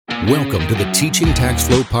Welcome to the Teaching Tax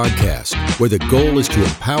Flow podcast, where the goal is to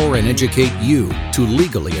empower and educate you to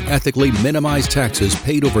legally and ethically minimize taxes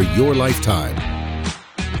paid over your lifetime.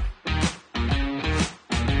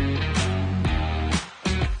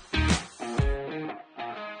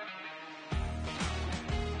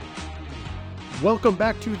 Welcome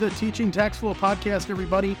back to the Teaching Tax Flow podcast,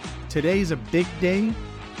 everybody. Today's a big day.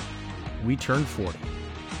 We turn 40.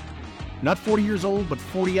 Not 40 years old, but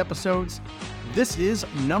 40 episodes. This is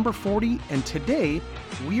number 40, and today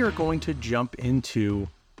we are going to jump into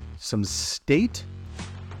some state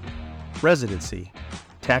residency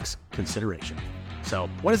tax consideration. So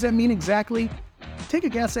what does that mean exactly? Take a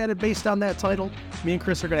guess at it based on that title. Me and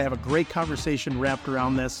Chris are going to have a great conversation wrapped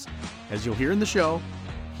around this. As you'll hear in the show,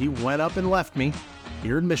 he went up and left me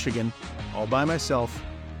here in Michigan all by myself.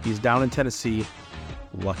 He's down in Tennessee.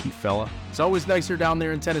 Lucky fella. It's always nicer down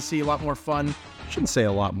there in Tennessee, a lot more fun. Shouldn't say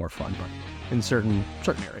a lot more fun, but in certain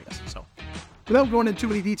areas. So without going into too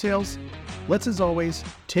many details, let's, as always,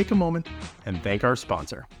 take a moment and thank our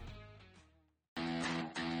sponsor.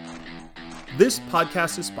 This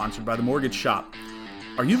podcast is sponsored by The Mortgage Shop.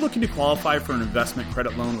 Are you looking to qualify for an investment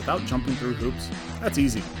credit loan without jumping through hoops? That's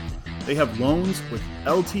easy. They have loans with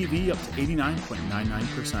LTV up to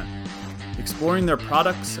 89.99%. Exploring their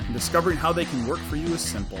products and discovering how they can work for you is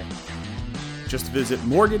simple. Just visit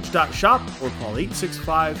mortgage.shop or call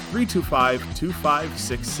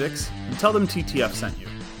 865-325-2566 and tell them TTF sent you.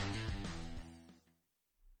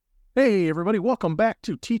 Hey, everybody. Welcome back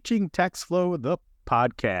to Teaching Tax Flow, the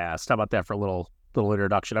podcast. How about that for a little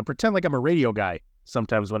introduction? I pretend like I'm a radio guy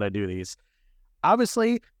sometimes when I do these.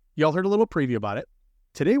 Obviously, y'all heard a little preview about it.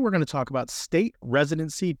 Today, we're going to talk about state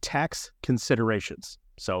residency tax considerations.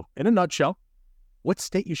 So, in a nutshell, what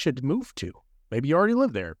state you should move to. Maybe you already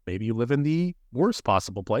live there. Maybe you live in the worst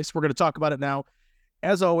possible place. We're going to talk about it now.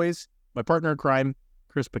 As always, my partner in crime,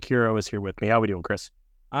 Chris Pacuro, is here with me. How are we doing, Chris?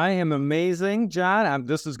 I am amazing, John.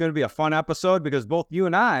 This is going to be a fun episode because both you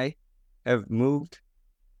and I have moved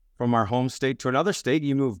from our home state to another state.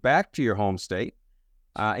 You moved back to your home state.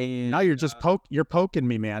 And now you're just you're poking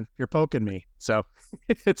me, man. You're poking me. So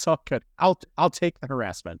it's all good. I'll take the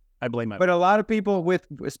harassment. I blame my. But a lot of people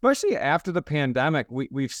especially after the pandemic,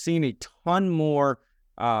 we've seen a ton more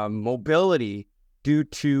mobility due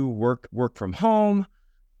to work from home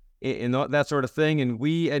and that sort of thing. And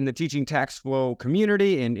we in the Teaching Tax Flow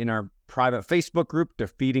community and in our private Facebook group,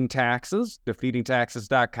 Defeating Taxes,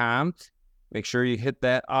 defeatingtaxes.com. Make sure you hit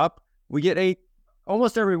that up. We get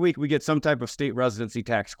almost every week we get some type of state residency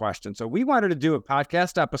tax question. So we wanted to do a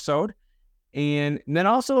podcast episode and then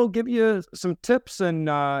also give you some tips and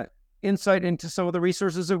insight into some of the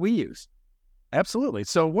resources that we use. Absolutely.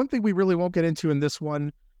 So one thing we really won't get into in this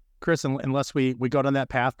one, Chris, unless we go down that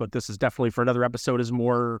path, but this is definitely for another episode, is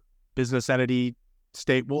more business entity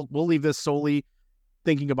state. We'll leave this solely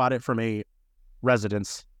thinking about it from a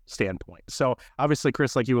residence standpoint. So obviously,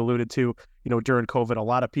 Chris, like you alluded to, during COVID, a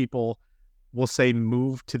lot of people will say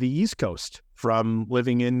move to the East Coast from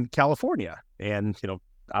living in California. And,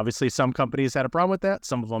 obviously some companies had a problem with that.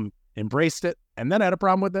 Some of them embraced it and then had a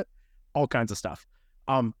problem with it, all kinds of stuff.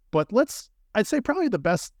 But I'd say probably the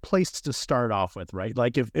best place to start off with, right?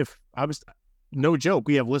 Like if I was, no joke,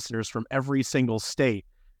 we have listeners from every single state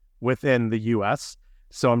within the US.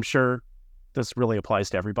 So I'm sure this really applies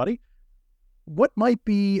to everybody. What might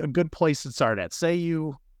be a good place to start at? Say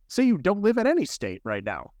you don't live in any state right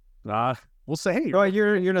now. We'll say, hey, well,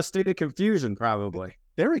 you're in a state of confusion, probably.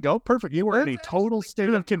 There we go. Perfect. You were in a total state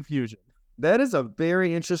of confusion. That is a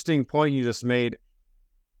very interesting point you just made.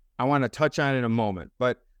 I want to touch on it in a moment,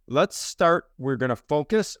 but let's start. We're going to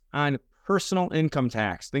focus on personal income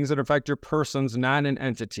tax, things that affect your persons, not an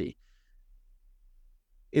entity.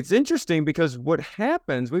 It's interesting because what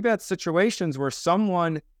happens, we've had situations where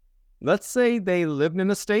someone, let's say they lived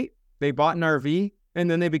in a state, they bought an RV,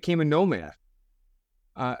 and then they became a nomad.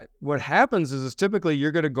 What happens is typically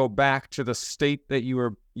you're going to go back to the state that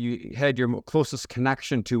you had your closest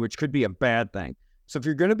connection to, which could be a bad thing. So if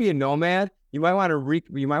you're going to be a nomad, you might want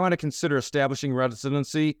to consider establishing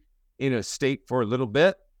residency in a state for a little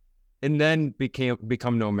bit, and then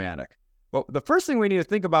become nomadic. Well, the first thing we need to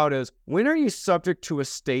think about is, when are you subject to a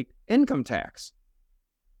state income tax?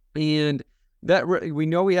 And that we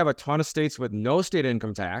know we have a ton of states with no state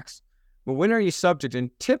income tax, but when are you subject?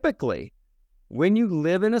 And typically, when you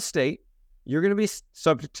live in a state, you're going to be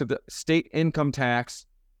subject to the state income tax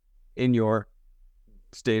in your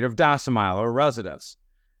state of domicile or residence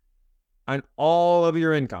on all of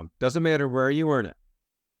your income. Doesn't matter where you earn it.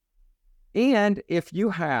 And if you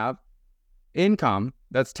have income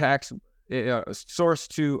that's tax sourced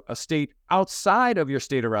to a state outside of your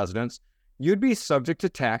state of residence, you'd be subject to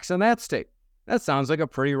tax in that state. That sounds like a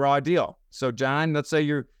pretty raw deal. So, John, let's say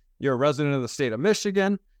you're a resident of the state of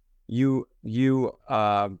Michigan. We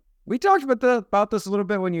talked about this a little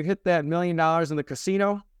bit when you hit that $1 million in the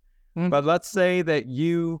casino. But let's say that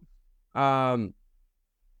you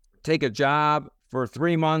take a job for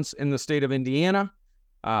 3 months in the state of Indiana.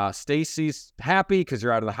 Stacy's happy because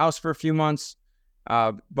you're out of the house for a few months.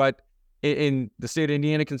 But in the state of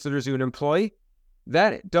Indiana considers you an employee.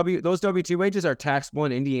 Those W-2 wages are taxable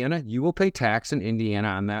in Indiana. You will pay tax in Indiana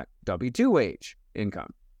on that W-2 wage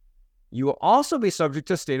income. You will also be subject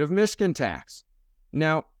to state of Michigan tax.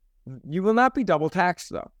 Now, you will not be double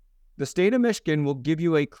taxed, though. The state of Michigan will give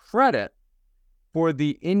you a credit for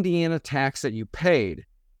the Indiana tax that you paid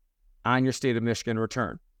on your state of Michigan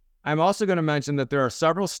return. I'm also going to mention that there are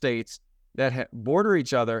several states that border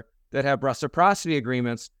each other that have reciprocity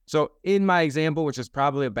agreements. So in my example, which is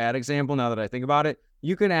probably a bad example now that I think about it,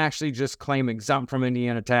 you can actually just claim exempt from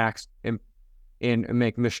Indiana tax and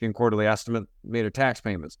make Michigan quarterly estimated tax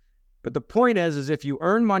payments. But the point is if you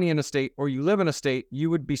earn money in a state or you live in a state, you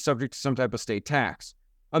would be subject to some type of state tax.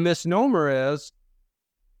 A misnomer is,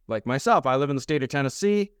 like myself, I live in the state of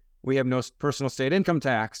Tennessee. We have no personal state income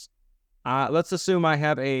tax. Let's assume I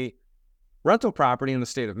have a rental property in the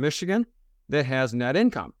state of Michigan that has net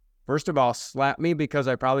income. First of all, slap me because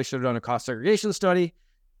I probably should have done a cost segregation study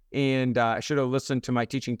and I should have listened to my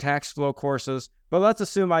teaching tax flow courses, but let's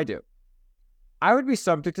assume I do. I would be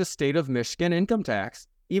subject to state of Michigan income tax,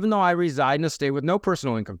 even though I reside in a state with no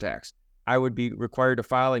personal income tax. I would be required to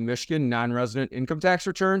file a Michigan non-resident income tax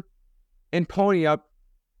return and pony up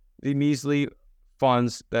the measly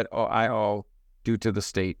funds that I owe due to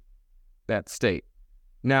that state.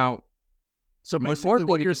 Now, so basically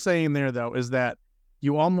what you're saying there, though, is that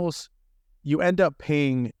you end up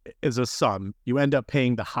paying as a sum, you end up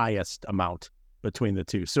paying the highest amount between the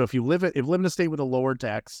two. So if you live in a state with a lower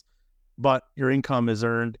tax, but your income is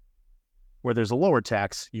earned where there's a lower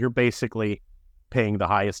tax, you're basically paying the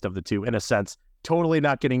highest of the two, in a sense, totally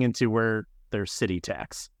not getting into where there's city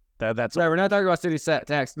tax. That's right. We're not talking about city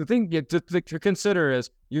tax. The thing to consider is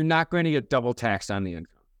you're not going to get double taxed on the income.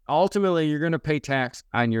 Ultimately, you're going to pay tax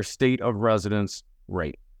on your state of residence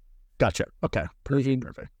rate. Gotcha. Okay.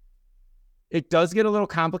 Perfect. It does get a little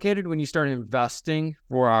complicated when you start investing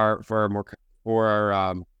for our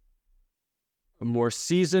more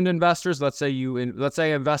seasoned investors. Let's say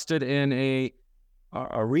I invested in a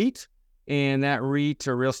REIT, and that REIT,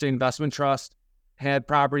 or real estate investment trust, had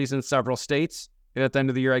properties in several states. And at the end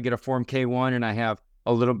of the year, I get a Form K-1, and I have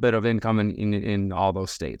a little bit of income in all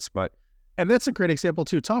those states. And that's a great example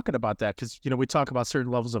too, talking about that, because we talk about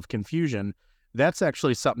certain levels of confusion. That's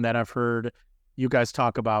actually something that I've heard you guys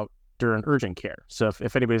talk about during urgent care. So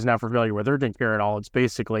if anybody's not familiar with urgent care at all, it's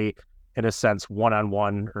basically, in a sense,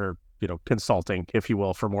 one-on-one or consulting, if you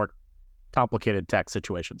will, for more complicated tax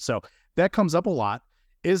situations. So that comes up a lot.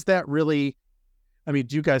 Is that really, do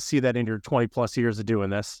you guys see that in your 20 plus years of doing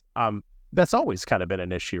this? That's always kind of been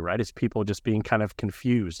an issue, right? Is people just being kind of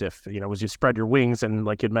confused. If, as you spread your wings and,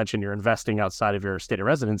 like you'd mentioned, you're investing outside of your state of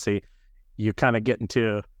residency, you kind of get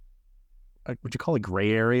into, would you call it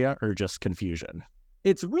gray area or just confusion?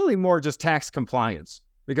 It's really more just tax compliance,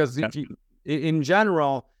 because in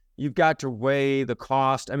general, you've got to weigh the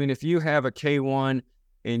cost. If you have a K-1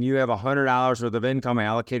 and you have $100 worth of income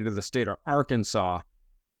allocated to the state of Arkansas,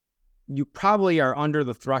 you probably are under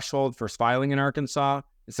the threshold for filing in Arkansas.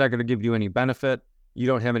 It's not going to give you any benefit. You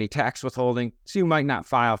don't have any tax withholding, so you might not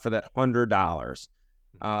file for that $100.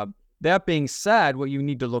 That being said, what you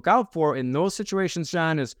need to look out for in those situations,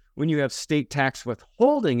 John, is when you have state tax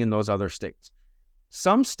withholding in those other states.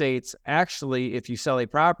 Some states, actually, if you sell a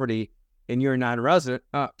property and you're a non-resident,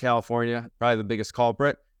 California, probably the biggest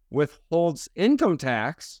culprit, withholds income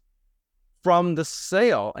tax from the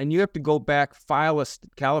sale, and you have to go back, file a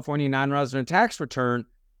California non-resident tax return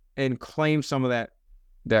and claim some of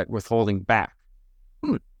that withholding back.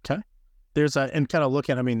 Okay. And kind of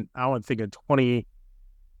looking, I would think of 20,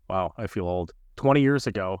 wow, I feel old. 20 years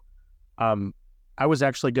ago, I was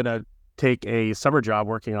actually going to take a summer job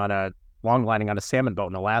working on a long lining on a salmon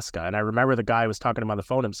boat in Alaska. And I remember the guy was talking to him on the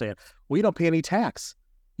phone and saying, well, you don't pay any tax.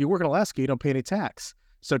 You work in Alaska, you don't pay any tax.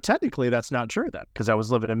 So technically that's not true then, because I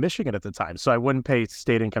was living in Michigan at the time. So I wouldn't pay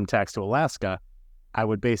state income tax to Alaska. I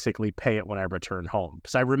would basically pay it when I returned home.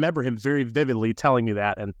 Because I remember him very vividly telling me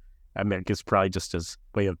that. And it's probably just his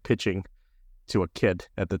way of pitching to a kid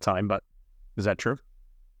at the time. But is that true?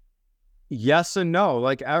 Yes and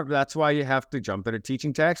no. That's why you have to jump into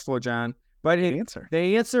teaching tax flow, John. But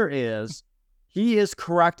the answer is, he is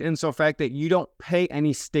correct in so fact that you don't pay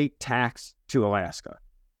any state tax to Alaska.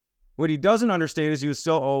 What he doesn't understand is you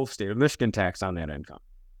still owe state of Michigan tax on that income.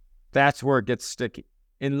 That's where it gets sticky.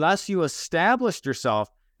 Unless you established yourself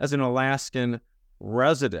as an Alaskan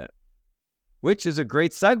resident, which is a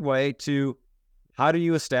great segue to how do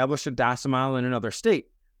you establish a domicile in another state?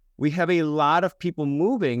 We have a lot of people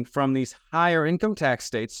moving from these higher income tax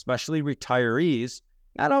states, especially retirees,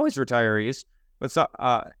 not always retirees, but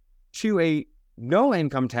to a no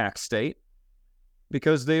income tax state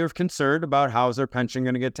because they are concerned about how is their pension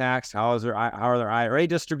going to get taxed, how are their IRA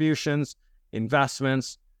distributions,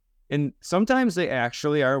 investments. And sometimes they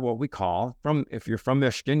actually are what we call, if you're from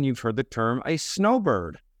Michigan, you've heard the term a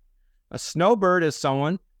snowbird. A snowbird is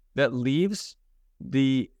someone that leaves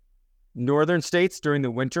the northern states during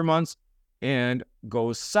the winter months and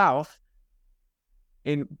goes south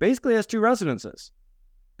and basically has 2 residences.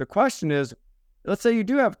 The question is, let's say you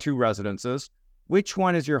do have 2 residences, which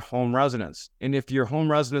one is your home residence? And if your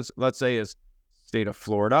home residence, let's say, is state of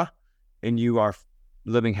Florida and you are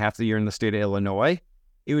living half the year in the state of Illinois,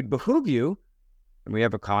 it would behoove you, and we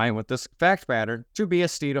have a client with this fact pattern, to be a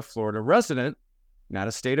state of Florida resident, not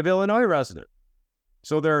a state of Illinois resident.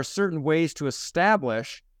 So there are certain ways to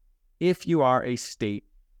establish if you are a state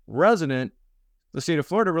resident. The state of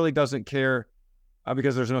Florida really doesn't care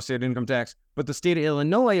because there's no state income tax. But the state of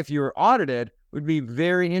Illinois, if you were audited, would be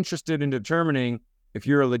very interested in determining if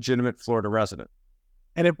you're a legitimate Florida resident.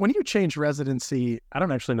 And when you change residency, I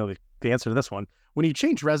don't actually know the answer to this one. When you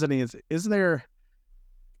change residency, is there,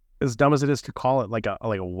 as dumb as it is to call it, like a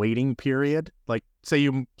waiting period? Like say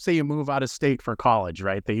you move out of state for college,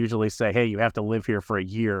 right? They usually say, hey, you have to live here for a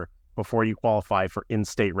year before you qualify for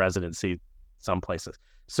in-state residency some places.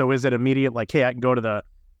 So is it immediate, like, hey, I can go to the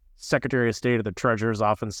Secretary of State or the Treasurer's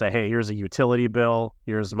office and say, hey, here's a utility bill,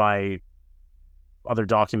 here's my other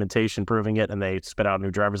documentation proving it, and they spit out a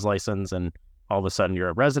new driver's license, and all of a sudden you're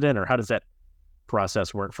a resident? Or how does that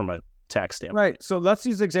process work from a tax standpoint? Right. So let's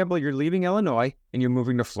use the example, you're leaving Illinois and you're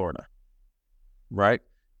moving to Florida, right?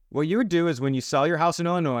 What you would do is when you sell your house in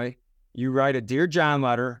Illinois, you write a Dear John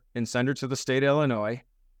letter and send it to the state of Illinois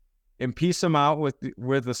and piece them out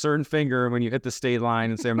with a certain finger when you hit the state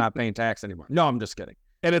line and say, I'm not paying tax anymore. No, I'm just kidding.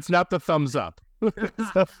 And it's not the thumbs up.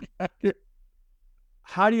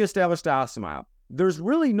 How do you establish domicile? There's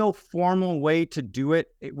really no formal way to do it.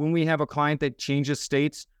 When we have a client that changes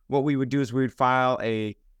states, what we would do is we would file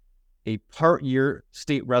a part year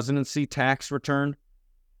state residency tax return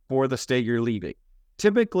for the state you're leaving.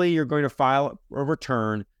 Typically, you're going to file a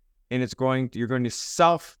return, and you're going to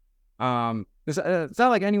self. It's not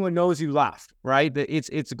like anyone knows you left, right?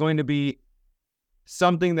 It's going to be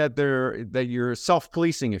something that you're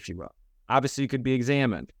self-policing, if you will. Obviously, you could be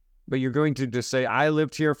examined, but you're going to just say, I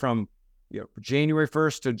lived here from January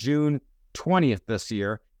 1st to June 20th this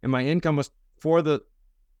year, and my income was for the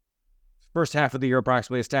first half of the year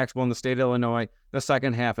approximately is taxable in the state of Illinois. The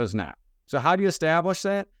second half is not. So how do you establish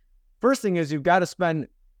that? First thing is you've got to spend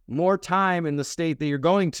more time in the state that you're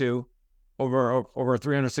going to over a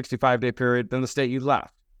 365-day period than the state you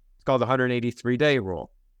left. It's called the 183-day rule.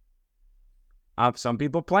 Some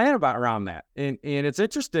people plan around that. And it's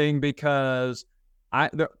interesting because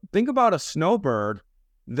think about a snowbird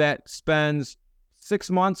that spends 6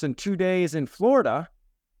 months and 2 days in Florida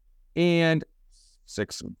and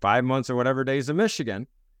 5 months or whatever days in Michigan.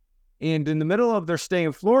 And in the middle of their stay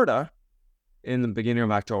in Florida, in the beginning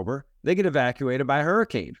of October, they get evacuated by a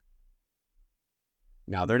hurricane.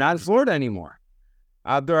 Now they're not in Florida anymore.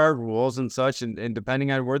 There are rules and such, and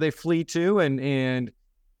depending on where they flee to, and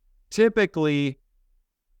typically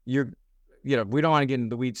we don't want to get into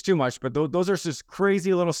the weeds too much, but those are just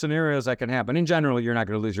crazy little scenarios that can happen. In general, you're not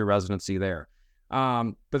going to lose your residency there.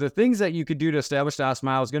 But the things that you could do to establish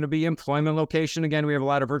domicile is going to be employment location. Again, we have a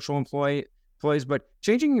lot of virtual employees, but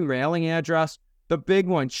changing your mailing address, the big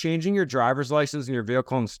one, changing your driver's license and your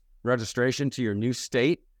vehicle registration to your new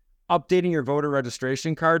state, updating your voter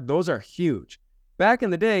registration card, those are huge. Back in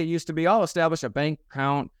the day, it used to be all establish a bank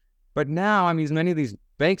account, but now, many of these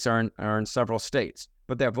banks are in several states.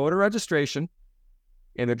 But that voter registration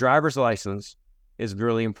and the driver's license is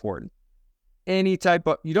really important. Any type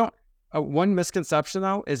of, one misconception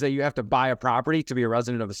though is that you have to buy a property to be a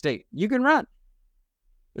resident of a state. You can rent.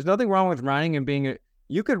 There's nothing wrong with renting and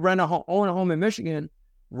you could own a home in Michigan,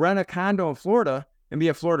 rent a condo in Florida, and be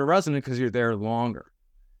a Florida resident because you're there longer.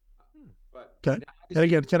 Okay. And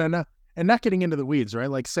again, not getting into the weeds, right?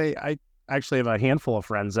 Like say, I actually have a handful of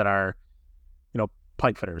friends that are,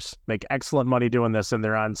 pipe fitters, make excellent money doing this, and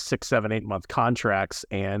they're on 6, 7, 8 month contracts,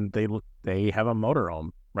 and they have a motorhome,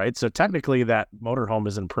 right? So technically that motorhome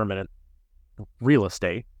is in permanent real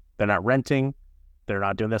estate. They're not renting. They're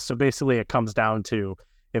not doing this. So basically it comes down to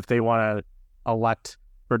if they want to elect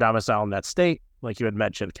for domicile in that state, like you had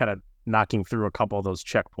mentioned, kind of knocking through a couple of those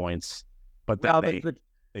checkpoints, but then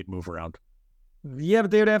they'd move around. Yeah,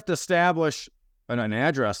 but they would have to establish an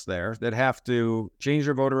address there. They'd have to change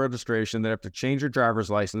their voter registration. They'd have to change their driver's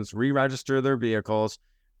license, re-register their vehicles,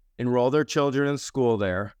 enroll their children in school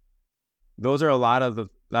there. Those are a lot of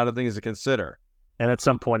things to consider. And at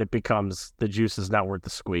some point, it becomes the juice is not worth the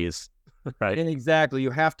squeeze, right? And exactly.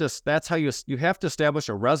 That's how you have to establish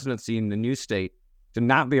a residency in the new state to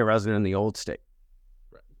not be a resident in the old state.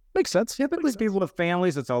 Right. Makes sense. Typically, people with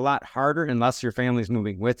families, it's a lot harder unless your family's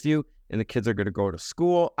moving with you and the kids are going to go to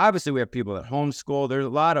school. Obviously, we have people that homeschool. There's a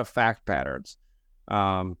lot of fact patterns.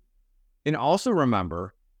 And also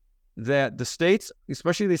remember that the states,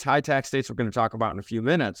 especially these high tax states we're going to talk about in a few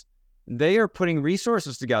minutes, they are putting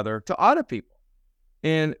resources together to audit people.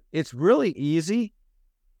 And it's really easy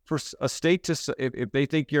for a state to, if they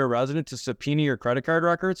think you're a resident, to subpoena your credit card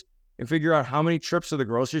records and figure out how many trips to the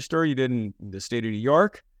grocery store you did in the state of New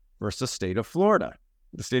York versus the state of Florida.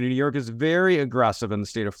 The state of New York is very aggressive in the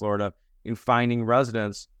state of Florida in finding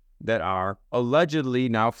residents that are allegedly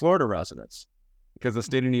now Florida residents because the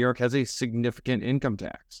state of New York has a significant income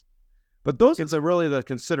tax. But those are really the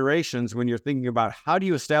considerations when you're thinking about how do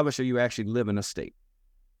you establish that you actually live in a state.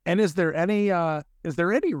 And is there any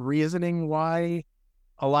reasoning why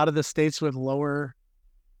a lot of the states with lower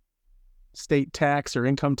state tax or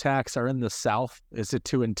income tax are in the South? Is it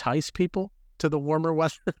to entice people to the warmer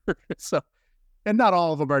weather? So, and not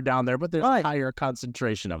all of them are down there, but there's a higher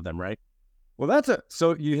concentration of them, right? Well,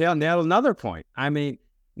 so you nailed another point. I mean,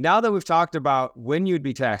 now that we've talked about when you'd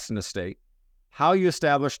be taxed in a state, how you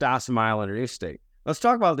establish domicile in a state, let's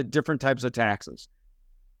talk about the different types of taxes.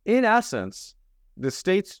 In essence, the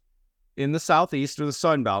states in the Southeast or the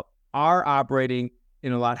Sun Belt are operating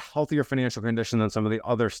in a lot healthier financial condition than some of the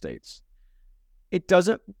other states.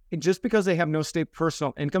 Just because they have no state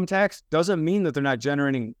personal income tax doesn't mean that they're not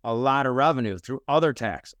generating a lot of revenue through other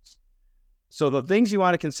taxes. So the things you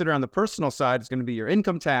want to consider on the personal side is going to be your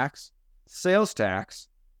income tax, sales tax,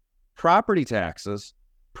 property taxes,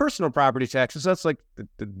 personal property taxes. That's like the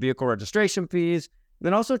vehicle registration fees,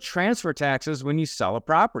 then also transfer taxes when you sell a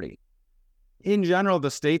property. In general,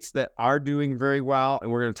 the states that are doing very well,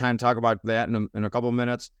 and we're going to talk about that in a couple of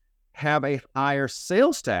minutes, have a higher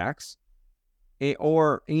sales tax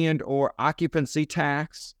or occupancy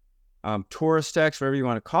tax, tourist tax, whatever you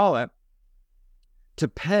want to call it, to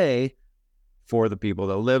pay for the people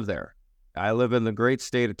that live there. I live in the great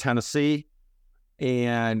state of Tennessee,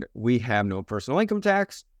 and we have no personal income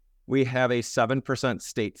tax. We have a 7%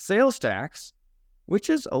 state sales tax,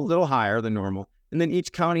 which is a little higher than normal. And then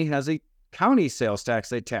each county has a county sales tax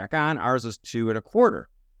they tack on. Ours is 2.25%.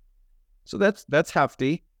 So that's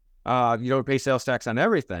hefty. You don't pay sales tax on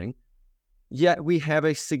everything. Yet we have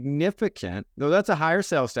a significant, though that's a higher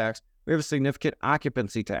sales tax, we have a significant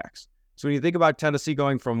occupancy tax. So when you think about Tennessee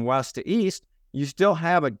going from west to east, you still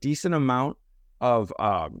have a decent amount of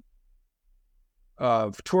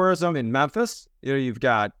tourism in Memphis. You know, you've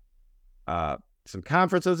got some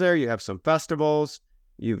conferences there. You have some festivals.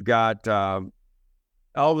 You've got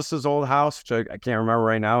Elvis's old house, which I can't remember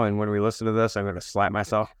right now. And when we listen to this, I'm going to slap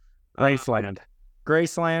myself.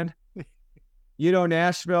 Graceland. You know,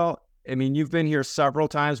 Nashville, I mean, you've been here several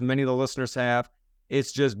times. Many of the listeners have.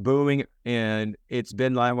 It's just booming, and it's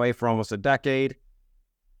been that way for almost a decade.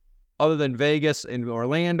 Other than Vegas and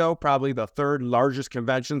Orlando, probably the third largest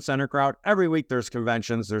convention center crowd. Every week there's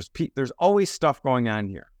conventions. There's always stuff going on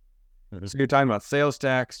here. So you're talking about sales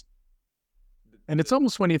tax. And it's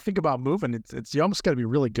almost, when you think about moving, it's you almost got to be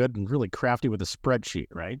really good and really crafty with a spreadsheet,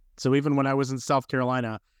 right? So even when I was in South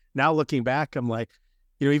Carolina, now looking back, I'm like,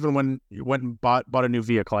 you know, even when you went and bought a new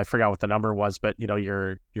vehicle, I forgot what the number was, but you know,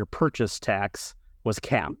 your purchase tax was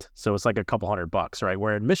capped. So it's like a couple $100, right?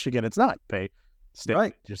 Where in Michigan, it's not. Pay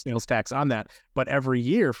your sales tax on that. But every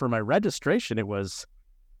year for my registration, it was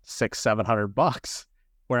 $600-$700.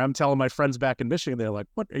 Where I'm telling my friends back in Michigan, they're like,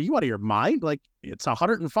 "What? Are you out of your mind? Like it's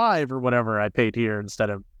 $105 or whatever I paid here instead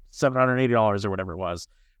of $780 or whatever it was."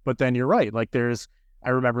 But then you're right. Like I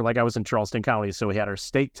remember, like I was in Charleston County, so we had our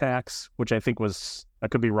state tax, which I think was, I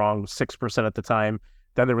could be wrong, 6% at the time.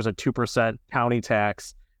 Then there was a 2% county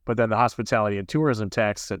tax, but then the hospitality and tourism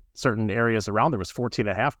tax at certain areas around there was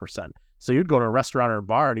 14.5%. So you'd go to a restaurant or a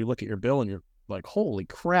bar and you look at your bill and you're like, "Holy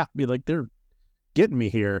crap!" Be like, they're getting me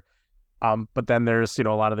here. But then there's, you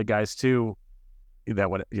know, a lot of the guys too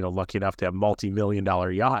that would, you know, lucky enough to have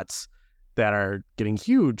multi-million-dollar yachts that are getting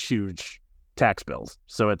huge tax bills.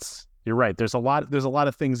 So you're right. There's a lot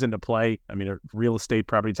of things into play. I mean, real estate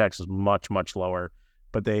property tax is much lower,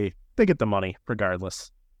 but they get the money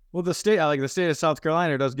regardless. Well, the state of South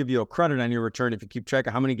Carolina does give you a credit on your return if you keep track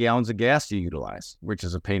of how many gallons of gas you utilize, which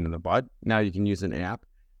is a pain in the butt. Now you can use an app.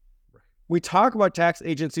 We talk about tax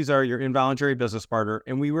agencies are your involuntary business partner,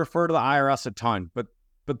 and we refer to the IRS a ton, but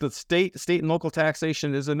the state and local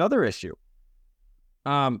taxation is another issue.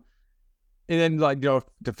 And then, to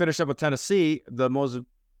finish up with Tennessee, the most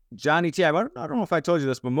Johnny T. I don't know if I told you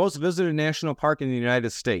this, but most visited national park in the United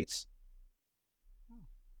States.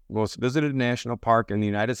 Most visited national park in the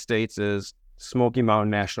United States is Smoky Mountain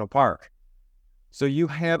National Park. So you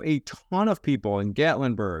have a ton of people in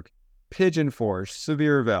Gatlinburg, Pigeon Forge,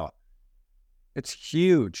 Sevierville. It's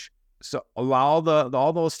huge. So all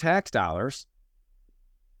those tax dollars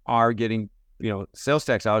are getting, sales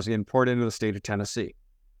tax dollars getting poured into the state of Tennessee.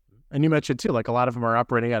 And you mentioned too, like a lot of them are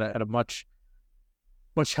operating at a much,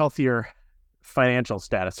 much healthier financial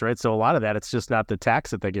status, right? So a lot of that, it's just not the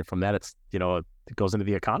tax that they get from that. It's, it goes into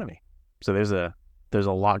the economy. So there's a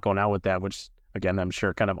lot going on with that, which again, I'm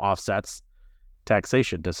sure kind of offsets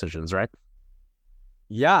taxation decisions, right?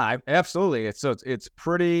 Yeah, absolutely. It's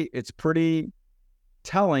pretty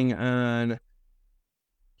telling on,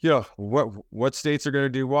 what states are going to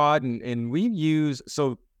do what, and we use.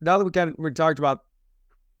 So now that we talked about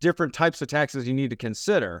different types of taxes you need to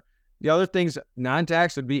consider, the other things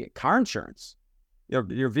non-tax would be car insurance.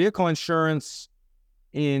 Your vehicle insurance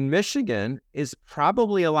in Michigan is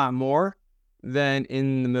probably a lot more than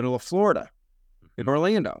in the middle of Florida, in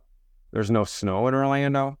Orlando. There's no snow in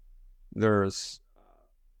Orlando. There's,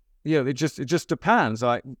 it just depends.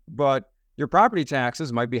 But your property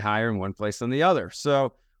taxes might be higher in one place than the other.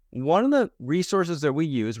 So one of the resources that we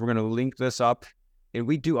use, we're going to link this up, and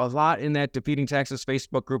we do a lot in that Defeating Taxes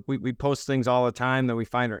Facebook group. We post things all the time that we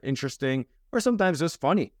find are interesting or sometimes just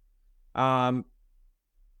funny.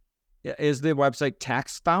 Is the website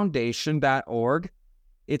taxfoundation.org.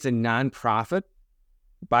 It's a nonprofit,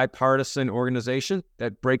 bipartisan organization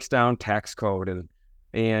that breaks down tax code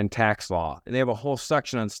and tax law. And they have a whole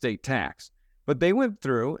section on state tax. But they went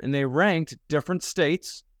through and they ranked different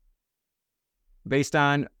states based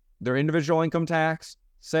on their individual income tax,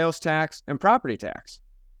 sales tax, and property tax.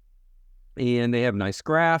 And they have nice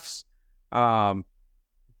graphs. So,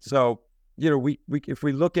 we if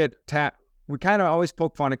we look at we kind of always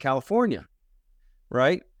poke fun at California,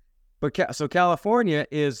 right? But so California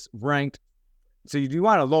is ranked. So you do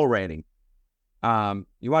want a low rating. You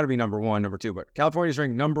want to be number 1, number 2, but California is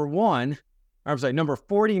ranked number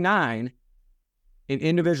 49 in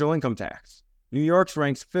individual income tax. New York's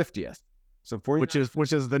ranks 50th. So 49,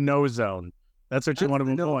 which is the no zone. That's what you want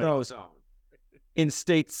to avoid. No zone. In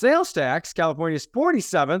state sales tax, California is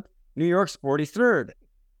 47th. New York's 43rd.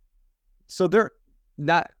 So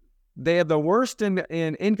they have the worst in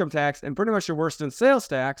income tax and pretty much the worst in sales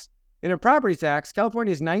tax. And in property tax,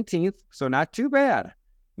 California is 19th, so not too bad.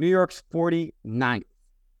 New York's 49th.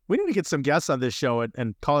 We need to get some guests on this show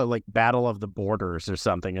and call it like Battle of the Borders or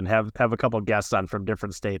something, and have a couple of guests on from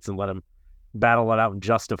different states and let them battle it out and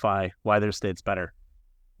justify why their state's better.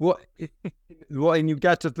 Well, and you've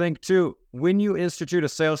got to think too, when you institute a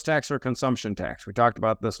sales tax or consumption tax, we talked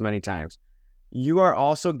about this many times, you are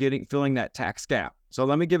also filling that tax gap. So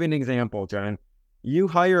let me give you an example, John. You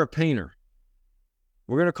hire a painter.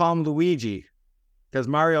 We're going to call him Luigi because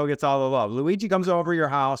Mario gets all the love. Luigi comes over your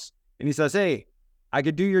house and he says, hey, I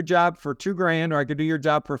could do your job for $2,000 or I could do your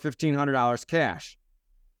job for $1,500 cash.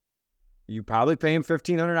 You probably pay him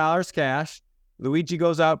 $1,500 cash. Luigi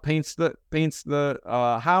goes out, paints the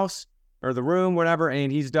house or the room, whatever,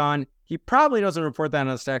 and he's done. He probably doesn't report that on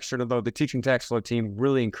his tax return, although the teaching tax flow team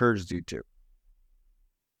really encourages you to.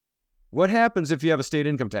 What happens if you have a state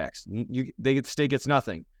income tax? The state gets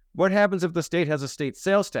nothing. What happens if the state has a state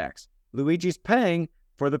sales tax? Luigi's paying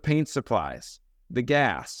for the paint supplies, the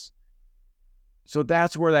gas. So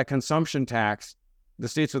that's where that consumption tax, the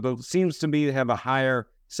states with seems to be have a higher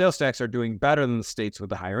sales tax are doing better than the states with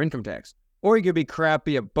the higher income tax. Or you could be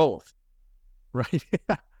crappy at both. Right.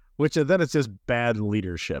 Which then it's just bad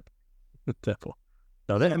leadership. No,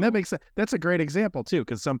 and that makes sense. That's a great example too,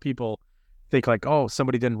 because some people think like, oh,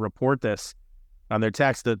 somebody didn't report this on their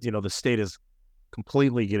tax, that the state is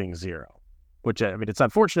completely getting zero. Which, I mean, it's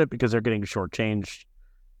unfortunate because they're getting shortchanged.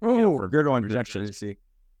 For good on projections.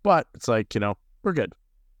 But it's like, we're good.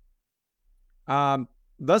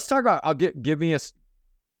 Let's talk about, give me a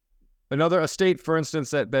state, for instance,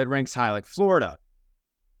 that ranks high, like Florida.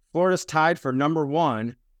 Florida's tied for number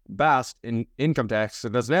 1 best in income tax, so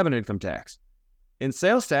it doesn't have an income tax. In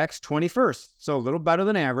sales tax, 21st, so a little better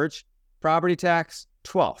than average. Property tax,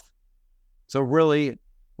 12th. So really,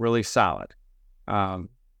 really solid. So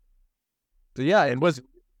yeah, and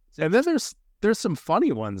then there's some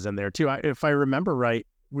funny ones in there too. If I remember right,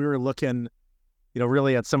 we were looking,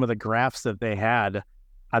 really at some of the graphs that they had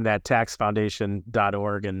on that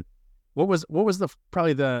taxfoundation.org, and what was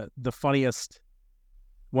probably the funniest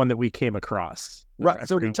one that we came across? Right.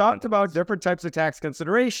 So we talked about different types of tax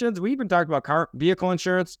considerations. We even talked about vehicle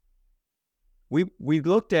insurance. We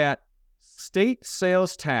looked at state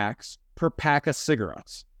sales tax per pack of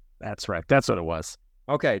cigarettes. That's right. That's what it was.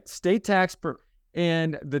 Okay. State tax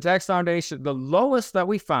and the tax foundation, the lowest that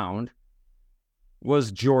we found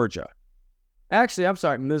was Georgia. Actually, I'm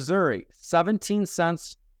sorry, Missouri, 17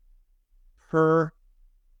 cents per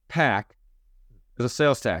pack is a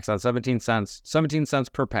sales tax on 17 cents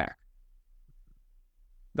per pack.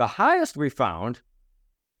 The highest we found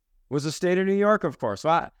was the state of New York, of course.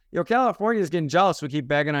 So California is getting jealous. We keep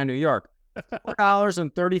bagging on New York.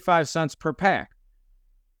 $4.35 per pack.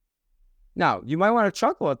 Now, you might want to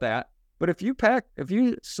chuckle at that, but if you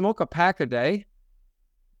smoke a pack a day,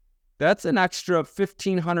 that's an extra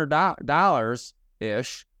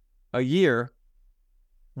 $1,500-ish a year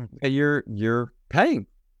that you're paying.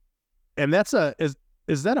 And that's is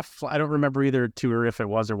that I don't remember either to or if it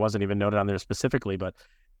was or wasn't even noted on there specifically, but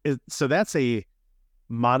so that's a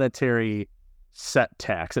monetary set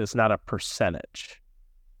tax. It's not a percentage,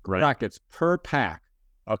 right? Correct. It's per pack.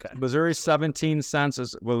 Okay. Missouri 17 cents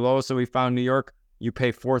is the lowest that we found. New York, you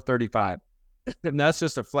pay $4.35. And that's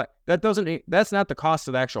just a flat. That's not the cost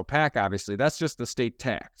of the actual pack, obviously. That's just the state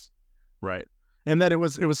tax. Right. And then it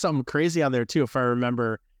was something crazy on there too, if I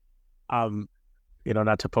remember,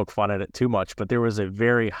 not to poke fun at it too much, but there was a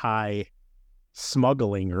very high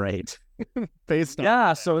smuggling rate based on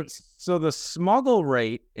that. So the smuggle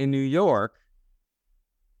rate in New York,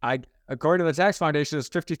 according to the tax foundation, is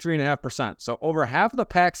 53.5%. So over half of the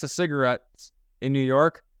packs of cigarettes in New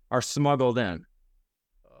York are smuggled in.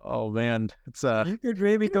 Oh man, it's you could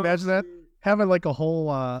maybe imagine that, having like a whole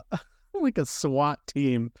like a SWAT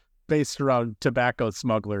team based around tobacco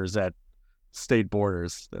smugglers at state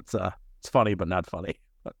borders. That's it's funny but not funny.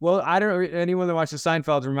 Well, I don't know, anyone that watches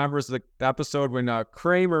Seinfeld remembers the episode when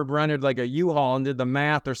Kramer rented like a U-Haul and did the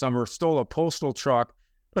math or something, or stole a postal truck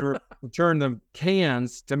to return the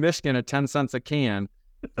cans to Michigan at 10 cents a can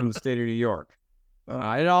from the state of New York.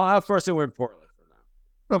 Of course it went poorly.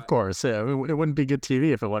 Of course, yeah. It wouldn't be good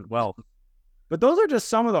TV if it went well. But those are just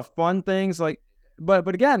some of the fun things. But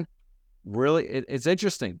again, really, it's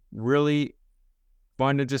interesting. Really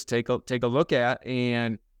fun to just take a look at,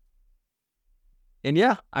 and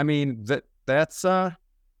yeah, I mean that's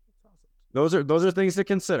those are things to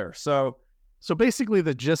consider. So basically,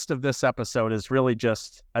 the gist of this episode is really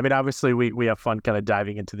just, I mean, obviously we have fun kind of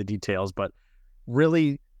diving into the details, but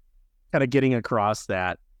really kind of getting across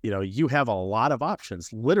that. You have a lot of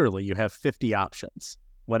options. Literally, you have 50 options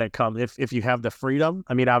when it comes, if you have the freedom.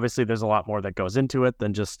 I mean, obviously, there's a lot more that goes into it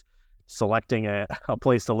than just selecting a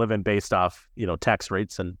place to live in based off, tax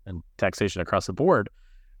rates and taxation across the board.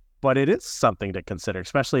 But it is something to consider,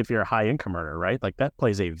 especially if you're a high income earner, right? Like that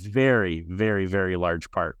plays a very, very, very large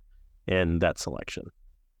part in that selection.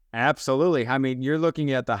 Absolutely. I mean, you're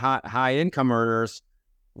looking at the high income earners,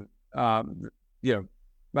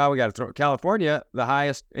 well, we got to throw California. The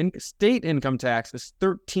highest state income tax is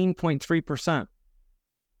 13.3%.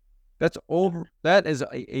 That is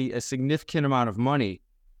a significant amount of money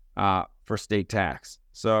for state tax.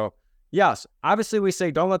 So yes, obviously we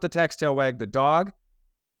say don't let the tax tail wag the dog.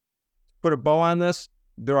 Put a bow on this.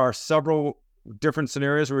 There are several different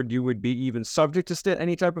scenarios where you would be even subject to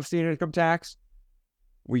any type of state income tax.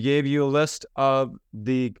 We gave you a list of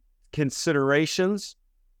the considerations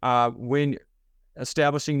when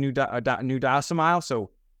establishing new domicile.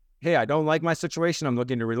 So, hey, I don't like my situation. I'm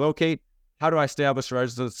looking to relocate. How do I establish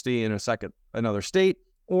residency in another state?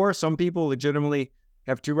 Or some people legitimately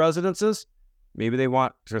have two residences. Maybe they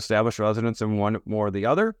want to establish residence in one more or the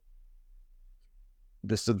other.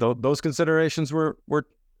 Those considerations were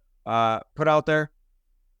put out there,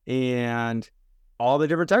 and all the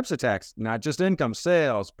different types of tax, not just income,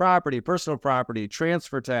 sales, property, personal property,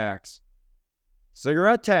 transfer tax,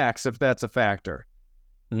 cigarette tax, if that's a factor.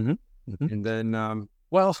 Mm-hmm. Mm-hmm. And then,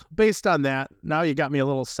 well, based on that, now you got me a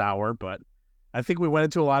little sour, but I think we went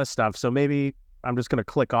into a lot of stuff. So maybe I'm just going to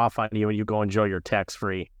click off on you and you go enjoy your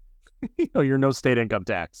tax-free, your no state income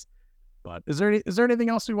tax. But is there anything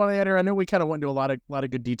else we want to add here? I know we kind of went into a lot of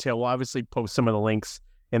good detail. We'll obviously post some of the links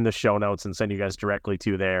in the show notes and send you guys directly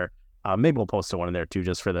to there. Maybe we'll post one in there too,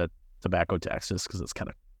 just for the tobacco taxes, because it's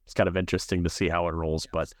kind of interesting to see how it rolls.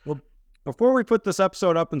 But well, before we put this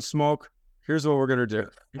episode up in smoke, here's what we're gonna do.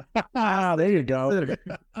 There you go.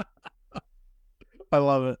 I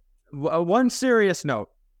love it. One serious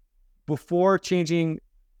note before changing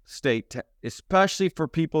state, especially for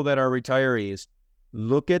people that are retirees,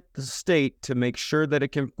 look at the state to make sure that it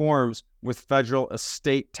conforms with federal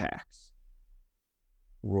estate tax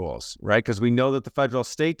rules, right? Because we know that the federal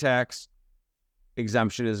estate tax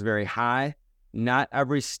exemption is very high. Not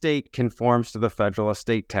every state conforms to the federal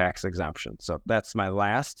estate tax exemption. So that's my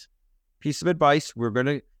last piece of advice. We're going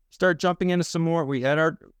to start jumping into some more. We had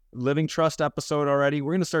our living trust episode already.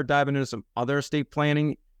 We're going to start diving into some other estate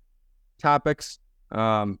planning topics.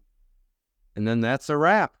 And then that's a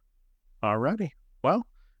wrap. Alrighty. Well,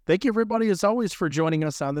 thank you everybody as always for joining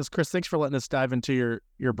us on this. Chris, thanks for letting us dive into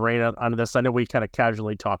your brain on this. I know we kind of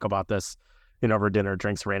casually talk about this, over dinner,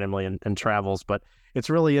 drinks randomly and travels, but it's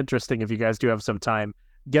really interesting. If you guys do have some time,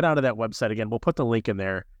 get onto that website again. We'll put the link in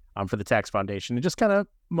there for the Tax Foundation and just kind of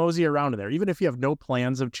mosey around in there. Even if you have no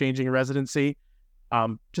plans of changing residency,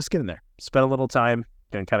 just get in there, spend a little time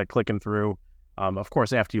and kind of clicking through. Of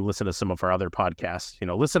course, after you listen to some of our other podcasts,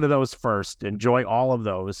 listen to those first, enjoy all of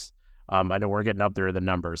those. I know we're getting up there in the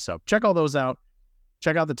numbers, so check all those out.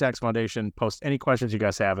 Check out the Tax Foundation. Post any questions you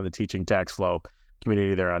guys have in the Teaching Tax Flow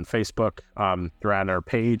community there on Facebook. They're on our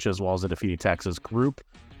page as well as the Defeating Taxes group.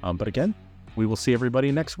 But again, we will see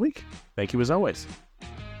everybody next week. Thank you as always.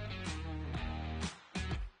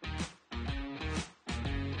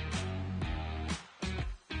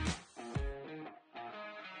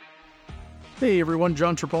 Hey everyone,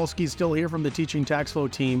 John Trapolsky still here from the Teaching Tax Flow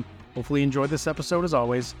team. Hopefully you enjoyed this episode as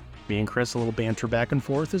always. Me and Chris, a little banter back and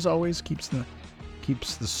forth as always, keeps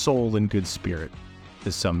the soul in good spirit,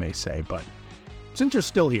 as some may say. But since you're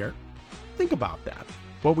still here, think about that.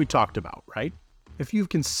 What we talked about, right? If you've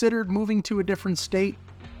considered moving to a different state,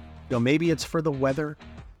 maybe it's for the weather,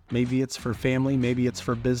 maybe it's for family, maybe it's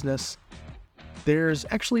for business. There's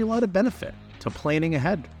actually a lot of benefit to planning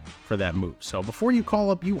ahead for that move. So before you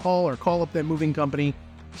call up U-Haul or call up that moving company,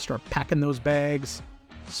 start packing those bags,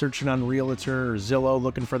 searching on Realtor or Zillow,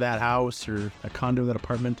 looking for that house or a condo, that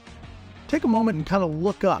apartment. Take a moment and kind of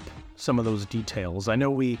look up some of those details. I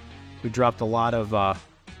know we dropped a lot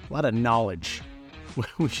of knowledge,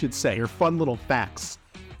 we should say, or fun little facts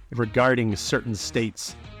regarding certain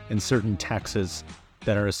states and certain taxes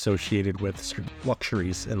that are associated with certain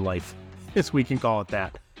luxuries in life, as we can call it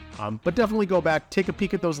that. But definitely go back, take a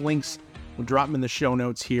peek at those links. We'll drop them in the show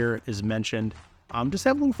notes here as mentioned. Just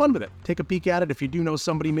have a little fun with it. Take a peek at it. If you do know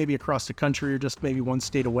somebody maybe across the country or just maybe one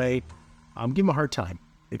state away, give them a hard time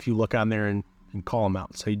if you look on there and call them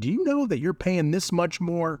out. Say, do you know that you're paying this much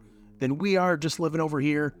more than we are just living over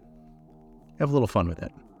here? Have a little fun with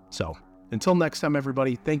it. So until next time,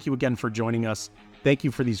 everybody, thank you again for joining us. Thank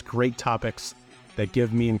you for these great topics that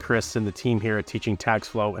give me and Chris and the team here at Teaching Tax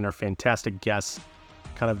Flow and our fantastic guests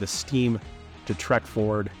kind of the steam to trek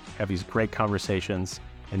forward, have these great conversations,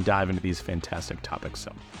 and dive into these fantastic topics.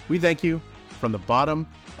 So we thank you from the bottom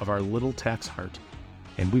of our little tax heart,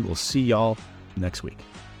 and we will see y'all next week.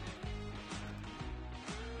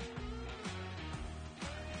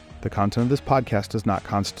 The content of this podcast does not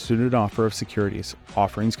constitute an offer of securities.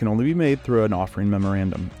 Offerings can only be made through an offering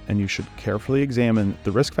memorandum, and you should carefully examine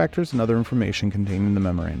the risk factors and other information contained in the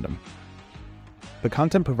memorandum. The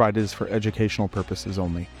content provided is for educational purposes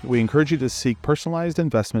only. We encourage you to seek personalized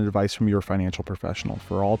investment advice from your financial professional.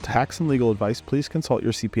 For all tax and legal advice, please consult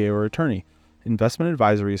your CPA or attorney. Investment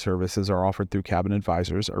advisory services are offered through Cabin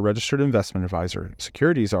Advisors, a registered investment advisor.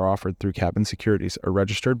 Securities are offered through Cabin Securities, a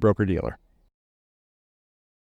registered broker-dealer.